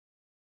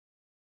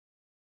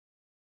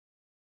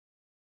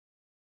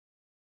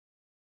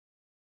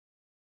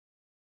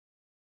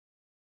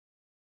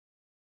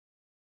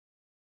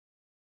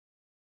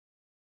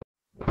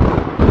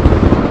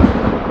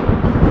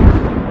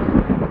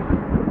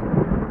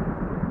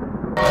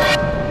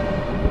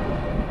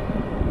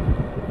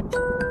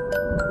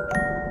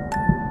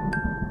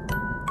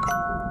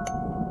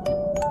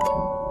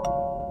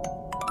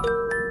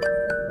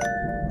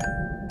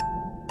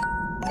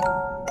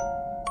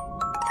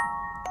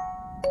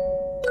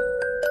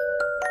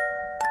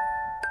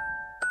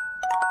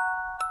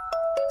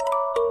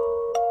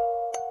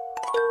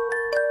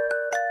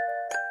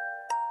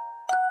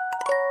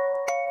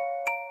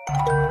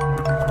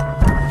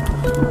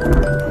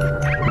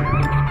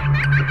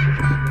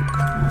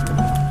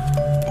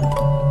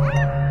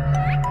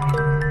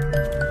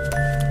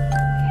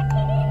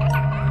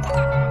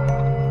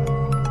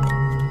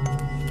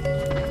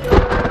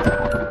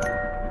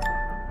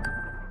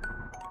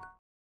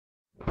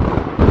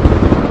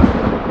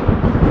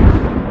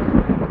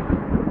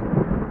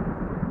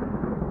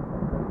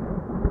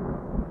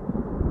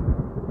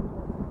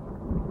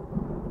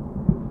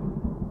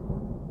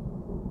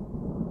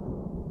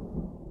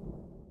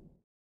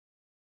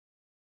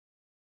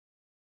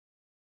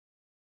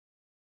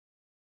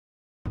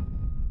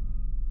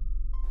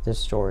This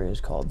story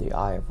is called The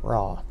Eye of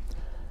Ra,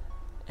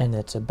 and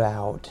it's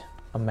about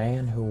a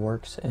man who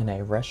works in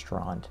a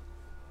restaurant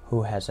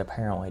who has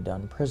apparently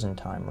done prison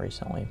time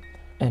recently,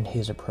 and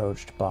he's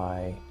approached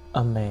by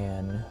a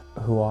man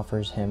who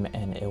offers him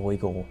an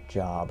illegal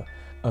job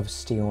of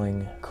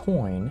stealing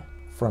coin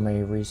from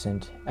a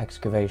recent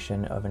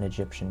excavation of an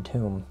Egyptian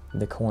tomb.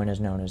 The coin is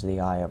known as the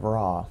Eye of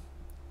Ra,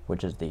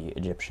 which is the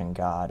Egyptian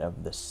god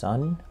of the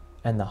sun,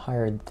 and the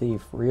hired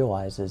thief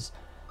realizes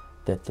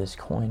that this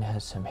coin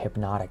has some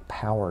hypnotic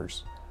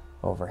powers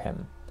over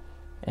him,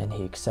 and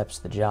he accepts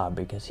the job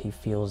because he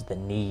feels the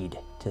need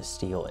to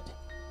steal it.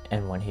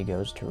 And when he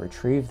goes to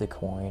retrieve the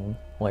coin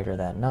later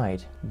that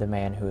night, the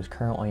man who is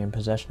currently in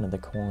possession of the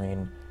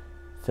coin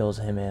fills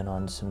him in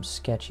on some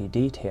sketchy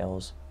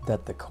details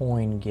that the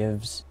coin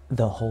gives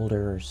the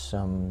holder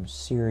some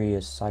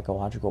serious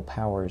psychological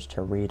powers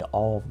to read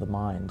all of the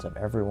minds of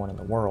everyone in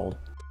the world.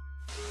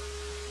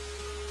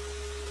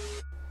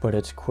 But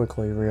it's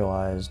quickly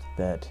realized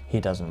that he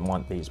doesn't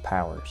want these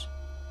powers,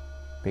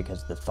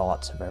 because the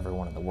thoughts of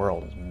everyone in the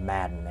world is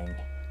maddening.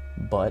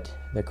 But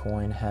the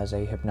coin has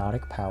a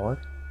hypnotic power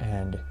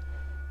and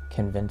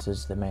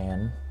convinces the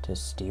man to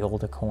steal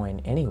the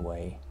coin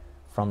anyway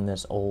from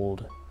this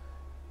old,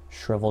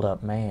 shriveled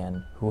up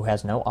man who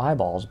has no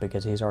eyeballs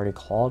because he's already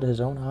clawed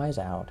his own eyes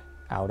out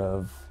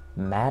of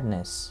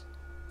madness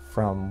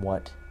from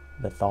what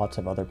the thoughts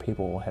of other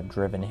people have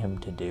driven him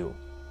to do.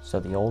 So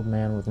the old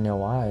man with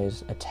no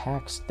eyes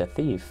attacks the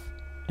thief,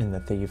 and the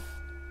thief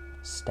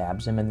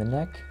stabs him in the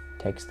neck,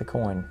 takes the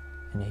coin,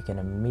 and he can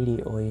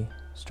immediately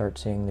start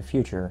seeing the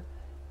future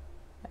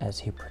as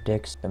he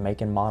predicts the make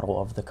and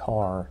model of the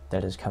car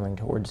that is coming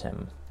towards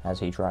him as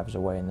he drives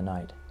away in the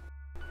night.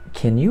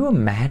 Can you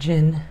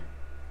imagine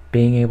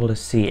being able to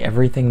see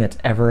everything that's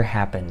ever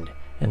happened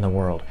in the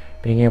world,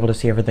 being able to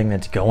see everything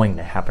that's going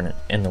to happen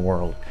in the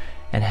world,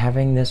 and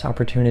having this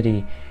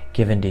opportunity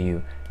given to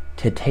you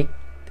to take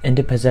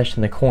into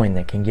possession the coin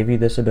that can give you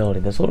this ability,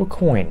 this little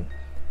coin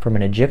from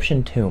an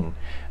Egyptian tomb,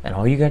 and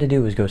all you got to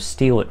do is go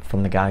steal it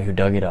from the guy who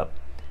dug it up.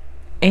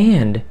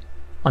 And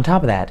on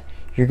top of that,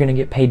 you're going to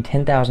get paid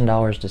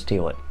 $10,000 to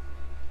steal it.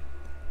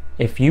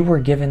 If you were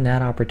given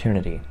that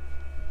opportunity,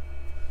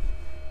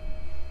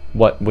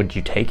 what would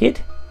you take it?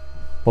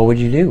 What would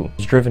you do?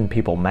 It's driven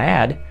people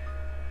mad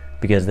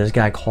because this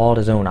guy clawed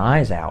his own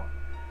eyes out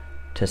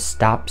to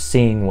stop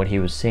seeing what he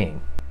was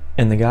seeing.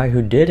 And the guy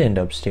who did end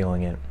up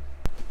stealing it,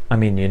 I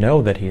mean, you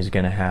know that he's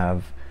going to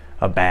have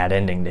a bad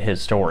ending to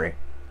his story.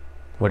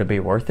 Would it be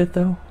worth it,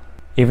 though?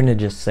 Even to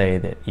just say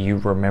that you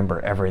remember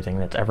everything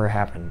that's ever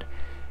happened,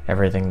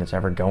 everything that's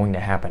ever going to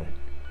happen.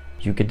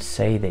 You could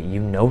say that you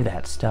know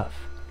that stuff.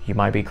 You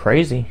might be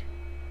crazy.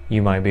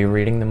 You might be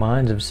reading the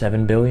minds of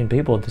 7 billion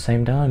people at the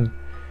same time.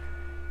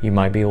 You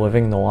might be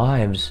living the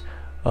lives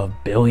of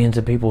billions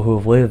of people who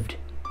have lived,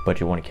 but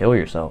you want to kill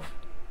yourself.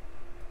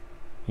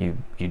 You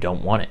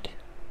don't want it.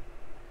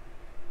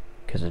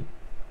 Because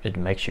it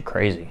makes you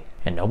crazy,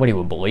 and nobody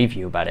would believe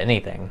you about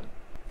anything.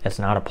 It's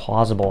not a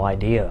plausible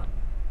idea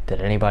that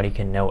anybody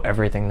can know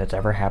everything that's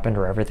ever happened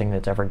or everything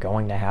that's ever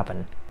going to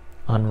happen.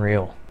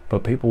 Unreal.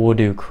 But people will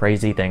do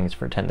crazy things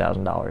for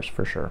 $10,000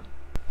 for sure.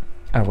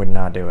 I would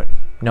not do it.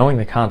 Knowing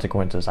the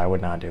consequences, I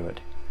would not do it.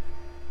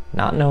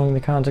 Not knowing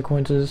the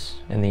consequences,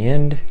 in the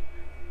end,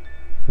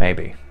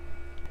 maybe.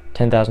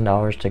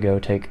 $10,000 to go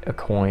take a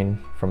coin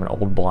from an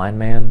old blind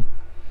man?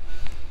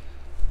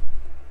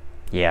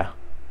 Yeah.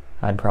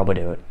 I'd probably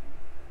do it.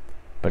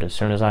 But as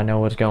soon as I know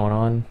what's going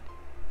on,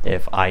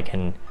 if I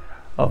can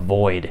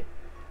avoid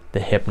the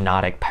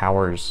hypnotic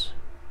powers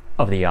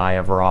of the Eye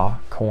of Ra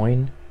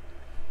coin,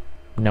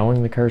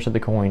 knowing the curse of the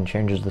coin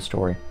changes the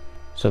story.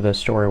 So this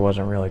story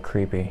wasn't really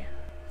creepy.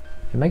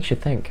 It makes you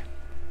think.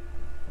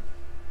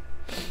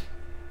 It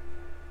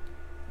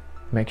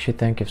makes you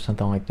think if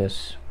something like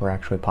this were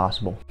actually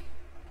possible.